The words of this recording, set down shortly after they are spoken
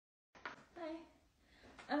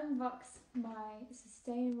unbox my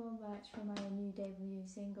sustainable merch for my new debut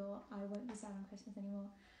single, I Won't Be Sad on Christmas Anymore.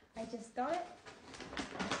 I just got it.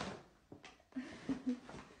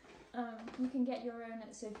 You can get your own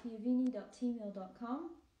at sophiavini.tmail.com.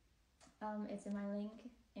 It's in my link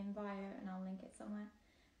in bio and I'll link it somewhere.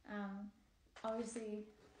 Obviously,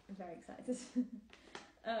 I'm very excited.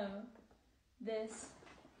 This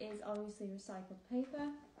is obviously recycled paper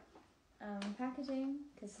packaging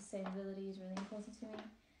because sustainability is really important to me.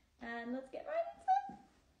 And let's get right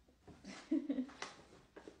into it.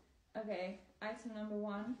 Okay, item number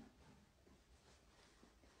 1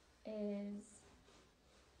 is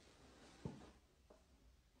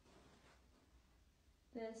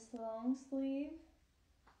this long sleeve,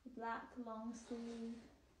 black long sleeve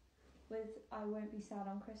with I Won't Be Sad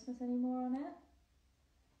on Christmas Anymore on it,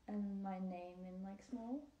 and my name in like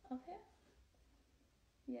small up here.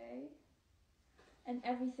 Yay. And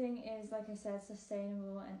everything is, like I said,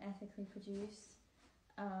 sustainable and ethically produced.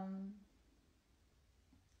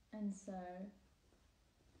 And so,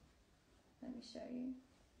 let me show you.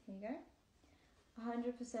 Here you go.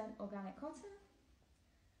 100% organic cotton.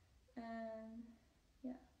 And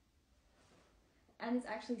yeah. And it's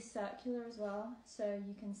actually circular as well, so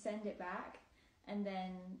you can send it back, and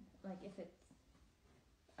then like if it,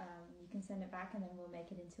 you can send it back, and then we'll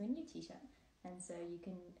make it into a new t-shirt. And so you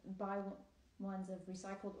can buy ones of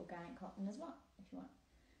recycled organic cotton as well if you want.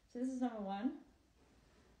 So this is number 1.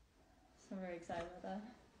 So I'm very excited about that.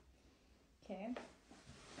 Okay.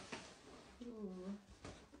 Ooh.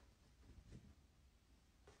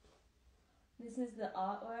 This is the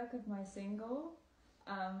artwork of my single.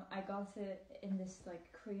 I got it in this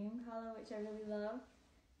like cream color, which I really love.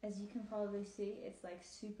 As you can probably see, it's like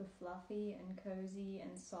super fluffy and cozy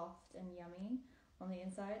and soft and yummy on the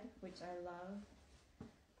inside, which I love.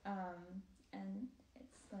 And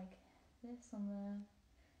it's like this on the,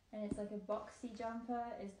 and it's like a boxy jumper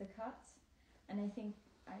is the cut. And I think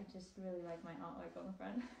I just really like my artwork on the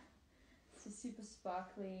front. It's just super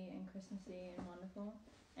sparkly and Christmassy and wonderful.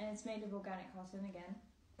 And it's made of organic cotton again.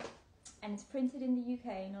 And it's printed in the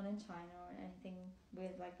UK, not in China or anything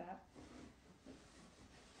weird like that.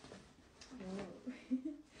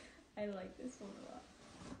 I like this one a lot.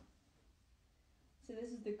 So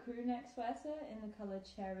this is the crew neck sweater in the colour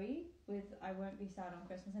cherry with I Won't Be Sad on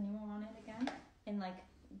Christmas Anymore on it again, in like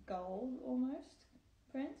gold almost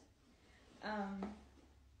print.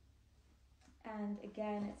 And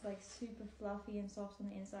again, it's like super fluffy and soft on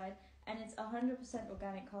the inside, and it's 100%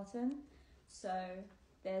 organic cotton, so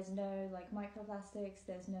there's no like microplastics, because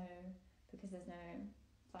there's no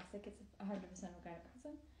plastic, it's 100% organic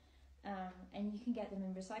cotton. And you can get them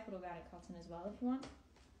in recycled organic cotton as well if you want.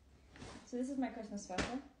 So this is my Christmas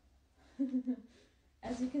sweater.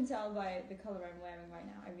 As you can tell by the colour I'm wearing right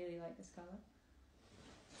now, I really like this colour.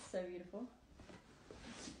 It's so beautiful.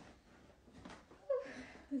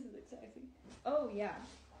 This is exciting. Oh yeah.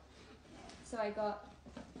 So I got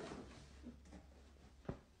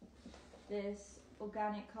this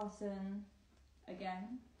organic cotton,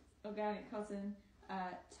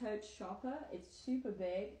 tote shopper. It's super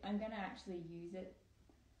big. I'm gonna actually use it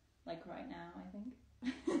like right now, I think.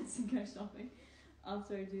 To go shopping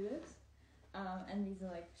after I do this. And these are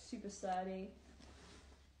like super sturdy.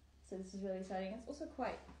 So this is really exciting. It's also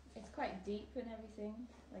quite deep and everything.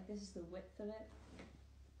 Like this is the width of it.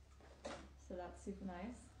 So that's super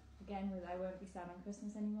nice. Again with I Won't Be Sad on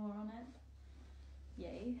Christmas Anymore on it.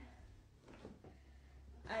 Yay.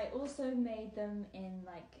 I also made them in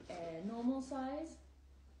like a normal size.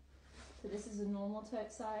 So this is a normal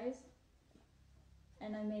tote size.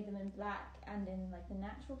 And I made them in black and in like the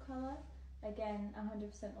natural colour. Again,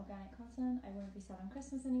 100% organic cotton. I Won't Be Sad on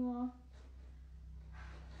Christmas Anymore.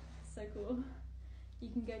 So cool. You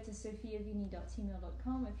can go to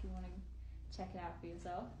sophiavini.tmail.com if you want to check it out for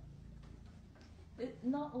yourself.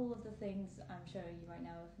 Not all of the things I'm showing you right now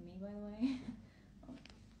are for me, by the way. Oh,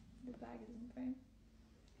 the bag is in frame.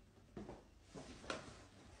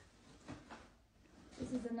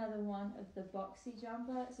 This is another one of the boxy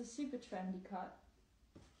jumper. It's a super trendy cut.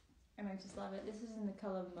 And I just love it. This is in the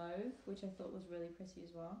colour mauve, which I thought was really pretty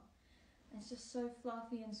as well. And it's just so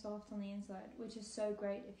fluffy and soft on the inside, which is so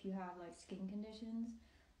great if you have like skin conditions,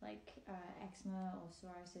 like eczema or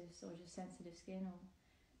psoriasis or just sensitive skin, or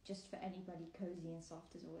just for anybody, cozy and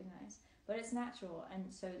soft is always nice. But it's natural,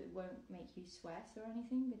 and so it won't make you sweat or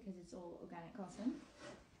anything because it's all organic cotton.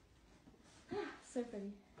 So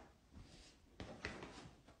pretty.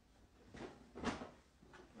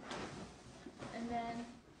 And then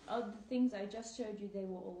the things I just showed you, they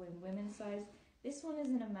were all in women's size. This one is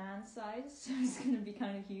in a man's size, so it's going to be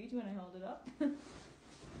kind of huge when I hold it up.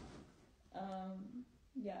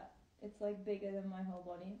 Yeah, like bigger than my whole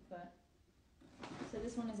body, but so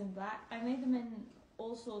this one is in black. I made them in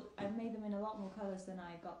a lot more colours than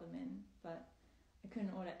I got them in, but I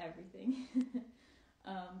couldn't order everything.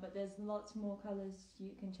 But there's lots more colours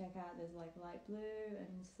you can check out. There's like light blue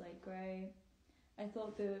and slate grey. I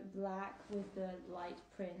thought the black with the light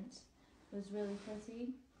print was really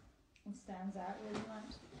pretty. It stands out really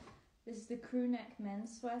much. This is the crew neck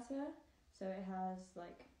men's sweater. So it has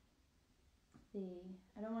like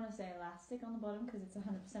I don't want to say elastic on the bottom because it's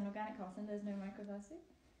 100% organic cotton. There's no microplastic.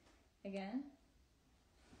 Again,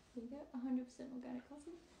 there you go, 100% organic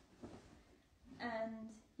cotton. And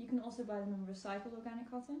you can also buy them in recycled organic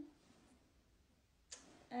cotton.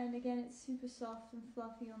 And again, it's super soft and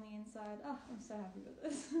fluffy on the inside. Oh, I'm so happy with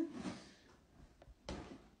this.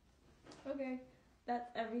 Okay, that's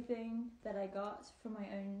everything that I got from my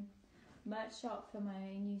own merch shop for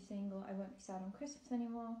my new single, I Won't Be Sad on Christmas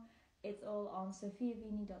Anymore. It's all on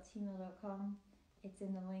sophiavini.tmail.com. It's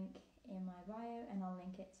in the link in my bio, and I'll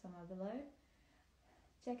link it somewhere below.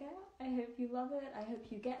 Check it out. I hope you love it. I hope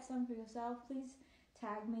you get some for yourself. Please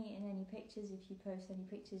tag me in any pictures if you post any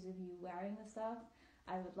pictures of you wearing the stuff.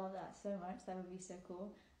 I would love that so much. That would be so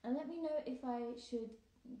cool. And let me know if I should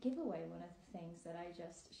give away one of the things that I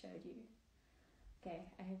just showed you. Okay,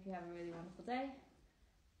 I hope you have a really wonderful day.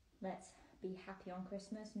 Let's be happy on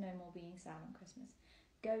Christmas. No more being sad on Christmas.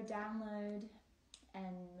 Go download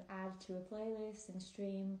and add to a playlist and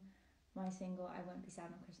stream my single I Won't Be Sad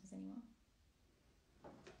on Christmas Anymore.